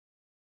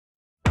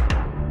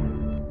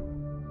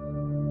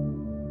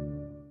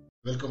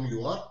Welcome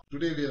you all.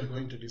 Today we are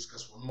going to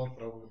discuss one more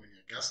problem in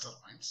your gas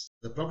turbines.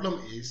 The problem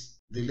is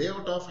the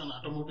layout of an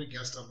automotive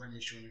gas turbine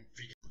is shown in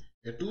figure.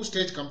 A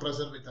two-stage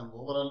compressor with an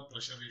overall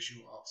pressure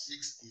ratio of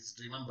 6 is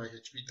driven by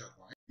HP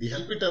turbine. The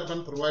LP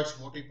turbine provides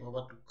motive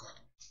power to car.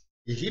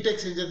 A heat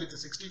exchanger with a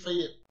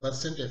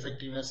 65%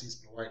 effectiveness is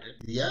provided.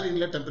 The air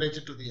inlet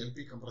temperature to the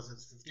LP compressor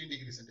is 15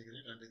 degrees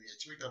centigrade and the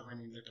HP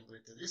turbine inlet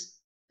temperature is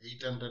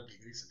 800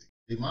 degrees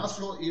centigrade. The mass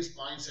flow is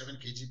 0.7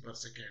 kg per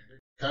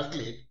second.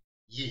 Calculate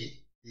A.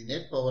 The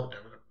net power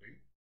developed,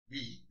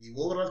 B. The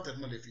overall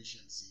thermal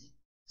efficiency,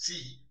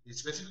 C. The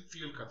specific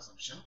fuel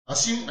consumption.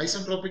 Assume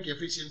isentropic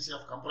efficiency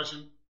of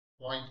compression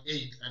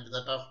 0.8 and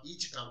that of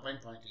each turbine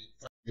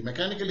 0.85. The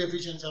mechanical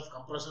efficiency of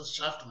compressor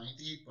shaft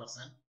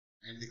 98%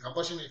 and the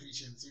combustion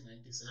efficiency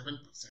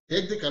 97%.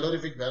 Take the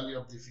calorific value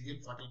of the fuel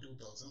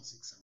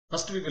 42,600.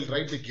 First we will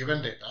write the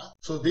given data.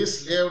 So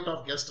this layout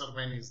of gas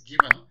turbine is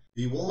given.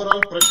 The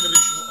overall pressure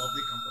ratio of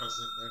the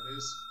compressor, that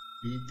is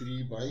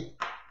P3 by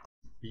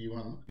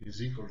P1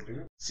 is equal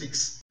to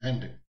 6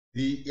 and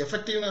the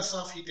effectiveness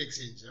of heat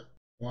exchanger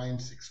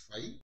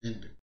 0.65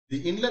 and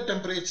the inlet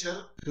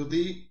temperature to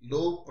the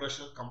low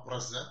pressure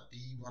compressor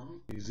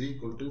T1 is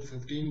equal to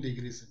 15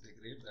 degrees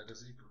centigrade, that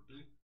is equal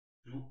to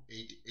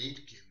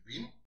 288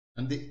 Kelvin,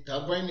 and the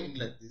turbine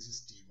inlet, this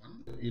is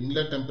T1, the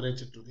inlet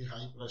temperature to the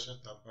high pressure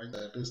turbine,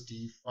 that is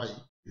T5,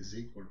 is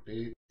equal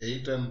to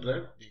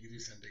 800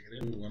 degrees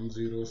centigrade,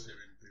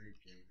 1073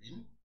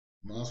 Kelvin.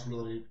 Mass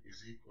flow rate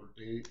is equal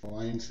to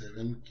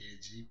 0.7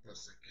 kg per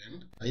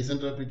second.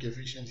 Isentropic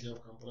efficiency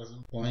of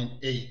compression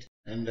 0.8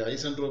 and the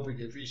isentropic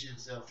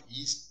efficiency of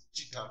each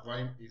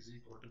turbine is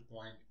equal to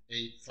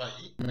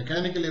 0.85.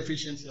 Mechanical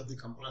efficiency of the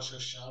compressor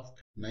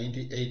shaft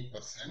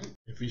 98%.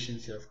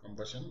 Efficiency of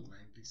combustion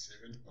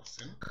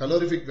 97%.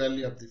 Calorific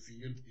value of the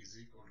fuel is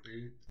equal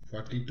to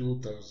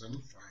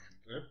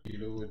 42,500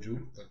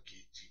 kilojoule per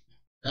kg.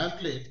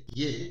 Calculate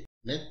A.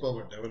 Net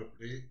power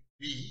developed,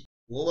 B.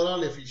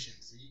 Overall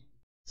efficiency,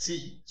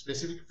 C.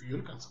 Specific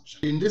fuel consumption.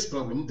 In this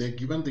problem, they are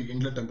given the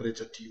inlet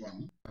temperature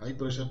T1, high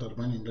pressure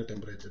turbine inlet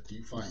temperature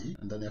T5,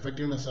 and then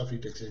effectiveness of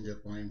heat exchanger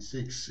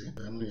 0.6,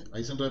 then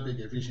isentropic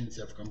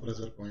efficiency of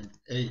compressor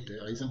 0.8,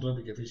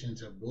 isentropic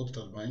efficiency of both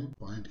turbine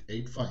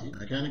 0.85,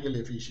 mechanical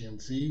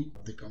efficiency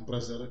of the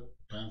compressor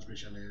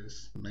transmission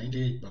is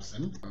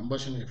 98%,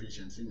 combustion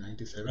efficiency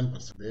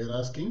 97%. They are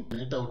asking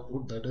net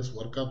output, that is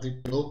work of the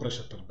low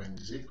pressure turbine,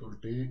 is equal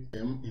to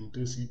M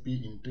into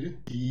Cp into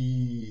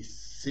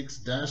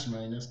T6 dash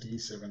minus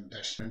T7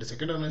 dash. And the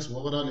second one is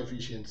overall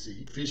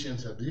efficiency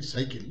of the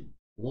cycle.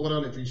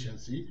 Overall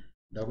efficiency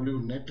W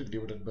net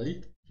divided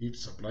by heat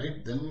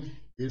supplied. Then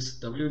this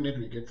W net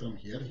we get from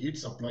here. Heat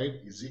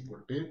supplied is equal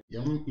to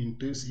M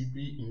into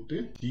Cp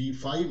into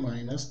T5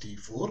 minus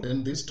T4.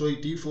 Then this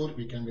T4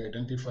 we can be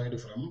identified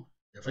from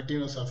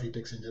effectiveness of heat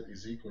exchanger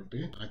is equal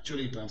to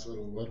actually transfer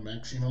over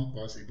maximum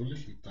possible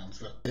heat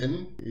transfer.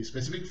 Then the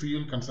specific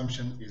fuel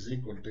consumption is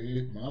equal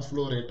to mass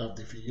flow rate of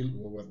the fuel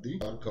over the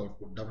work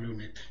output, W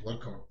net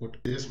work output.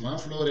 This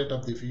mass flow rate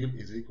of the fuel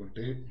is equal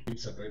to heat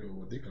supplied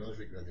over the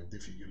calorific value of the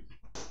fuel.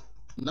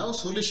 Now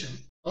solution.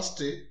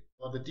 First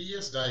for the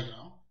TS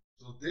diagram,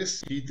 so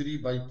this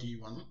T3 by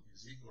T1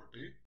 is equal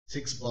to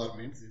 6 bar,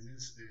 means this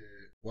is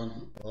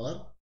 1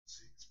 bar,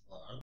 6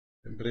 bar,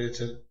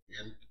 temperature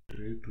N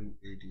to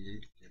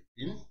 288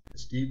 Kelvin,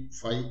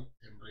 T5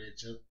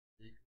 temperature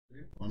equal to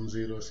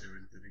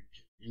 1073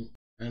 Kelvin,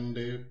 and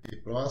the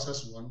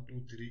process 1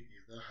 to 3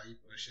 is the high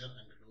pressure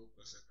and low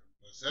pressure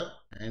compressor,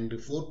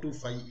 and 4 to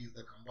 5 is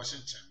the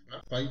combustion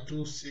chamber, 5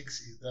 to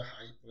 6 is the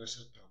high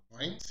pressure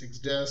turbine, 6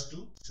 dash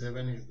to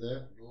 7 is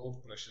the low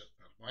pressure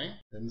turbine,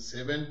 then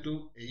 7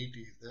 to 8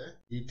 is the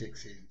heat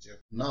exchanger.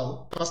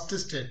 Now first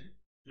step,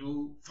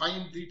 to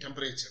find the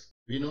temperature.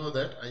 We know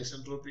that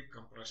isentropic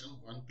compression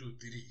 1 to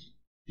 3,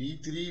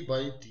 T3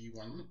 by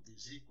T1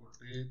 is equal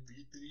to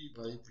P3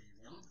 by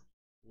P1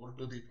 whole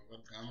to the power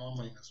gamma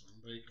minus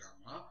 1 by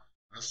gamma.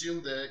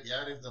 Assume the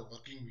air is the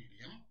working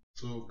medium,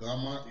 so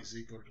gamma is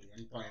equal to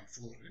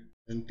 1.4,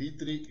 then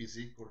T3 is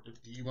equal to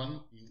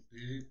T1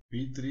 into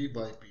P3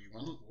 by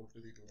P1 whole to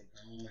the power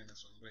gamma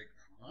minus 1 by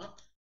gamma,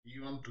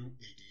 P1 to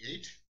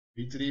 88,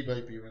 P3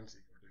 by P1 is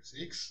equal to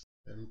 6,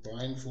 then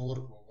 0.4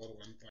 over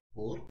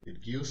 1.4,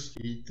 it gives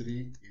T3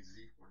 is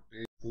equal to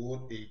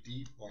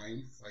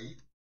 480.5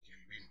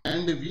 Kelvin.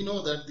 And we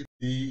know that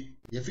the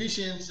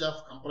efficiency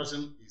of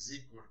compression is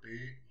equal to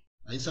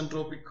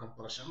isentropic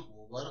compression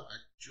over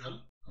actual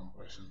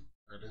compression,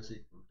 that is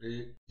equal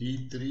to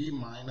T3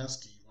 minus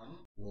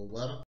T1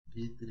 over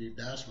T3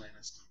 dash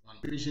minus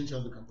T1. Efficiency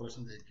of the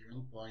compression they are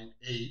given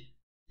 0.8,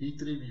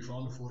 T3 we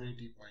found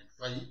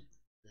 480.5,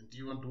 then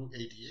T1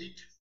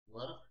 288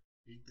 over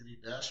T3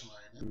 dash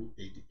minus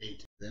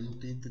 288, then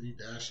T3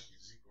 dash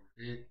is equal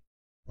to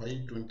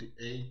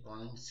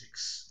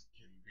 528.6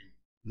 Kelvin.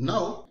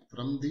 Now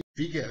from the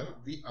figure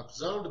we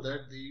observed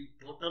that the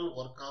total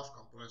work of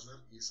compressor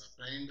is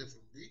obtained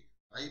from the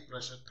high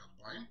pressure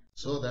turbine,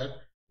 so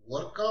that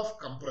work of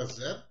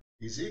compressor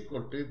is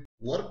equal to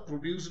work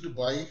produced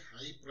by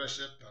high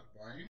pressure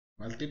turbine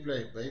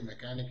multiplied by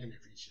mechanical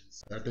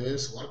efficiency. That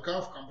is, work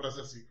of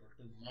compressor is equal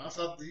to mass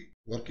of the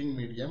working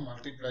medium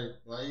multiplied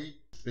by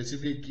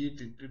specific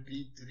heat into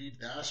T3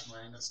 dash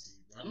minus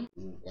T1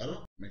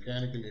 over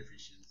mechanical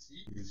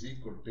efficiency is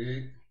equal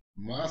to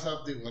mass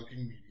of the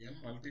working medium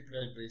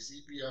multiplied by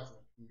Cp of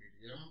working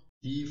medium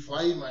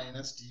T5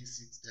 minus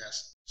T6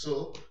 dash.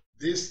 So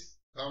this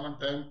common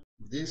term,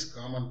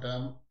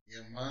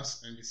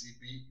 mass and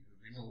Cp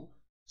remove.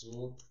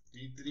 So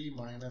T3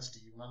 minus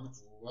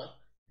T1 over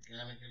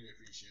mechanical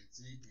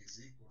efficiency is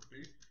equal to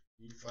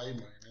T5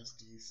 minus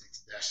T6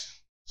 dash.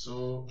 So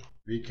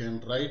we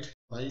can write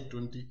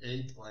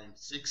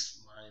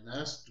 528.6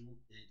 minus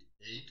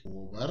 288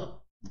 over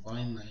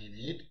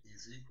 0.98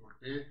 is equal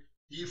to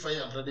T5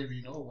 already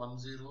we know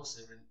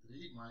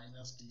 1073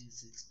 minus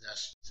T6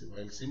 dash. So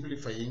while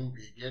simplifying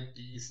we get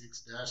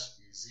T6 dash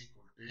is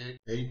equal to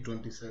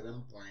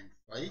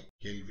 827.5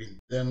 Kelvin.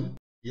 Then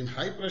in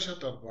high pressure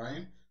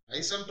turbine,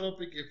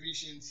 isentropic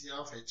efficiency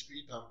of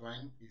HP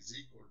turbine is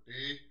equal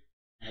to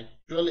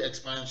actual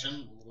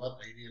expansion over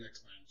ideal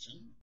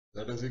expansion.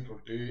 That is equal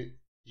to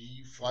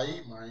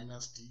T5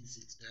 minus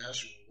T6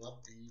 dash over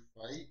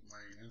T5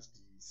 minus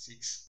T6.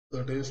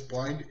 That is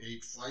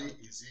 0.85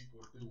 is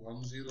equal to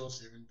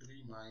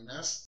 1073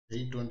 minus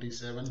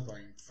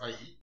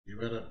 827.5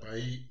 divided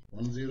by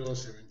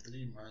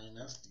 1073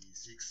 minus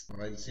T6.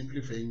 While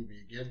simplifying,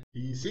 we get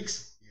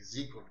T6 is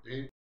equal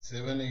to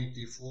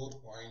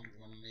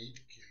 784.18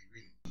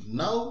 Kelvin.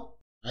 Now,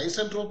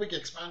 isentropic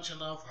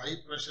expansion of high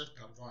pressure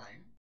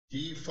turbine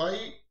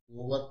T5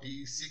 over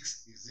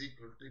T6 is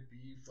equal to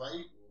P5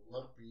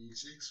 over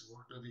P6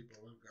 whole to the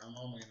power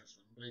gamma minus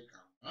 1 by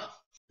gamma.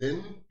 Then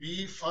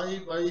P5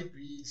 by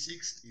P6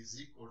 is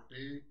equal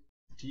to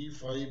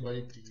T5 by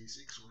T6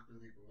 whole to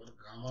the power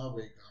gamma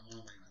by gamma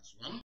minus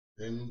 1.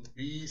 Then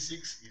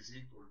P6 is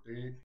equal to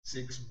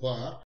 6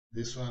 bar.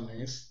 This one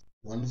is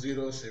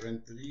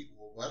 1073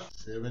 over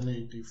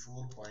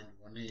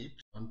 784.18,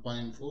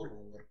 1.4 over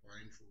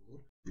 0.4.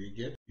 We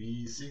get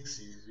P6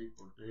 is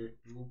equal to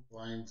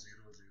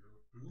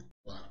 2.002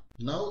 bar.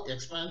 Now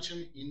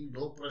expansion in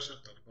low pressure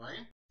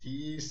turbine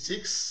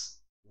T6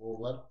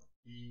 over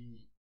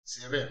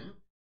P7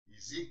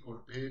 is equal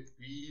to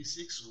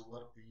P6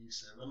 over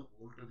P7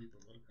 whole to the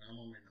power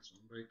gamma minus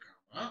 1 by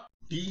gamma.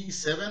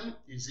 T7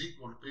 is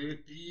equal to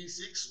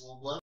T6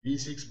 over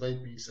P6 by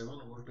P7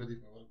 whole to the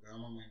power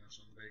gamma minus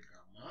 1 by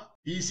gamma.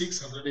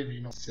 T6 already we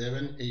know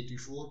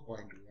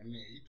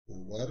 784.18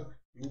 over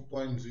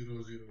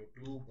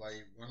 2.002 by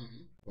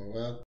 1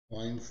 power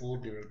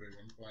 0.4 divided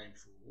by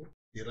 1.4.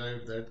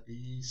 Derived that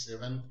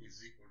T7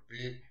 is equal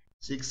to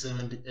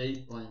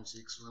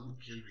 678.61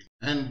 Kelvin.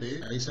 And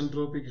the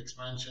isentropic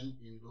expansion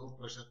in low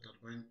pressure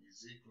turbine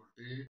is equal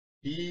to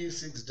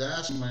T6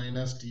 dash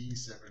minus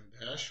T7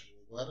 dash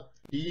over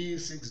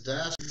T6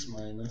 dash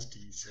minus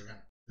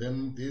T7.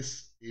 Then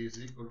this is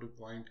equal to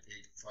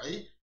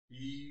 0.85.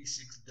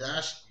 T6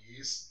 dash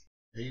is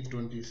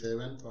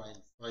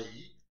 827.5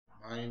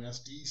 minus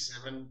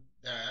T7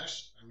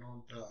 dash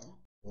unknown term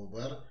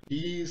over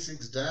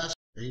T6 dash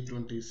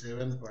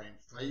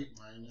 827.5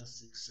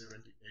 minus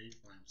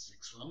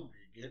 678.61.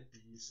 We get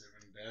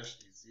T7 dash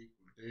is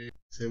equal to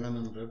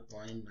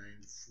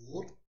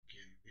 700.94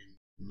 Kelvin.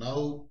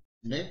 Now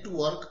net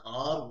work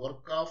or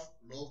work of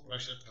low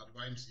pressure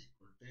turbines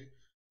equal to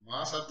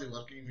mass of the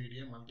working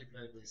medium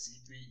multiplied by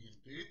Cp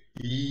into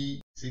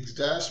T6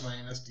 dash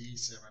minus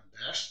T7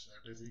 dash,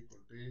 that is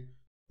equal to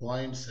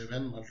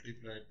 0.7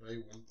 multiplied by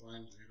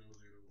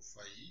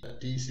 1.005.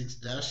 T6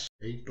 dash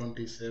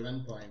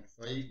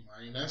 827.5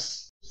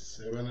 minus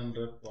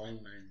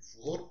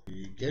 700.94.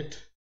 We get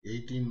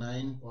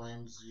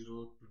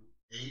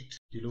 89.028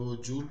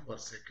 kilojoule per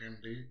second.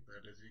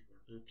 That is equal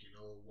to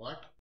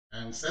kilowatt.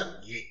 Answer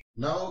A.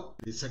 Now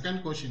the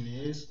second question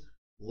is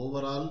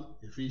overall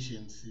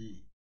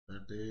efficiency,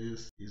 that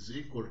is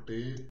equal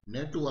to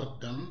net work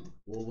done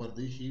over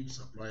the heat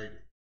supplied.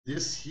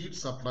 This heat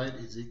supplied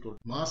is equal to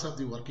mass of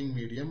the working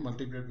medium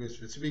multiplied by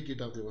specific heat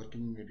of the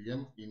working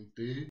medium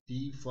into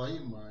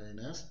T5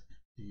 minus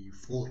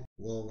T4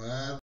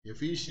 over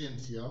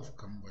efficiency of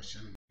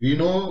combustion. We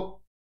know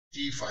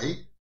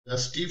T5,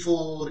 thus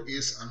T4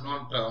 is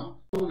unknown term.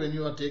 So when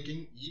you are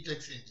taking heat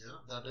exchanger,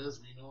 that is,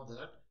 we know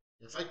that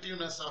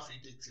effectiveness of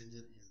heat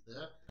exchanger is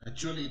the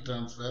actual heat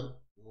transfer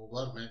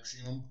over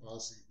maximum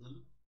possible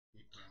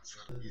heat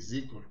transfer is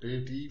equal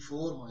to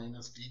T4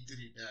 minus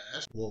T3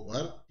 dash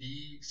over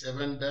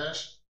T7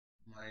 dash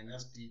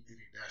minus T3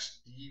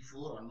 dash.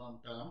 T4 unknown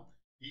term,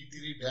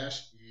 T3 dash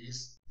is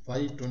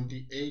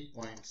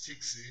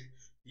 528.6,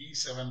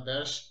 T7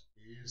 dash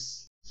is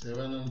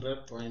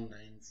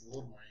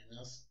 700.94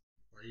 minus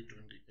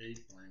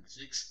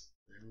 528.6,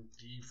 then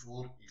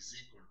T4 is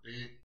equal to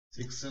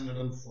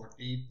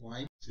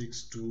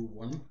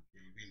 640.621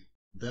 Kelvin.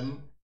 Then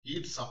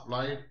heat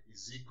supplied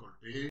is equal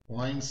to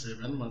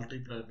 0.7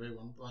 multiplied by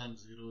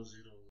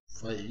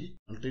 1.005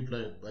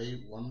 multiplied by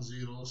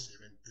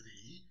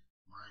 1073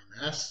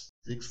 minus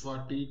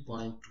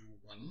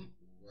 640.21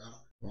 over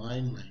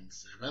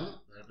 0.97,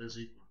 that is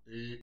equal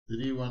to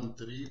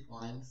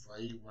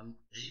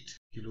 313.518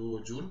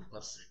 kilojoule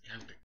per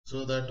second.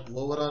 So that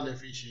overall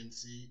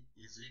efficiency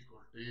is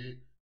equal to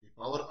the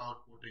power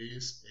output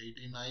is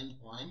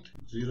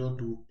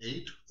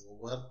 89.028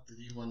 over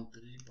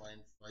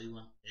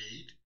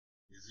 313.518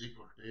 is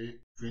equal to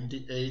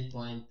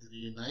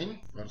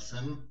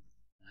 28.39%.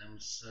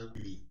 Answer B.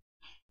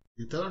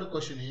 The third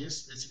question is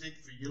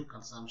specific fuel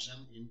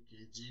consumption in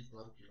kg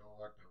per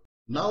kilowatt hour.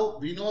 Now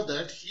we know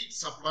that heat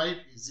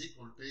supplied is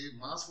equal to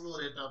mass flow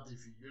rate of the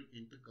fuel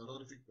into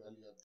calorific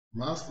value of the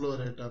mass flow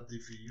rate of the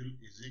fuel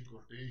is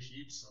equal to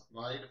heat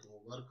supplied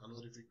over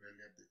calorific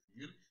value of the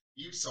fuel.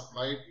 Heat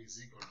supplied is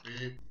equal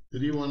to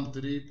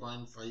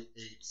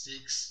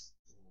 313.586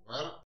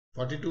 over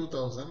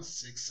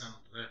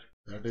 42,600.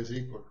 That is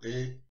equal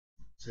to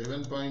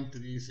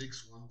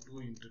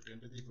 7.3612 into 10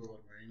 to the power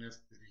minus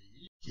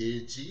 3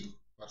 kg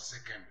per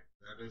second.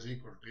 That is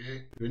equal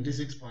to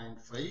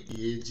 26.5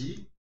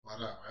 kg per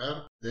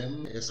hour.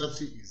 Then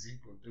SFC is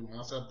equal to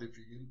mass of the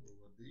fuel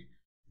over the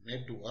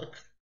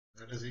network.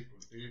 That is equal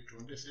to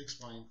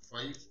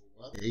 26.5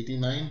 over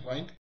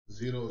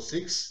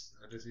 89.06.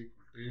 That is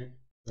equal to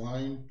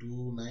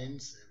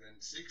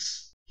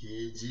 0.2976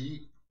 kg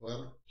per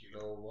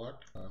kilowatt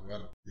hour.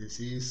 This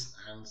is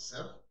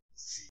answer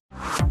C.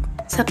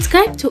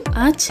 Subscribe to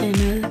our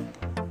channel,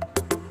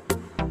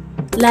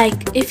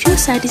 like if you're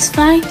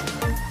satisfied,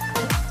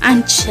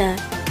 and share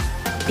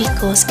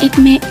because it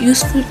may be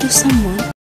useful to someone.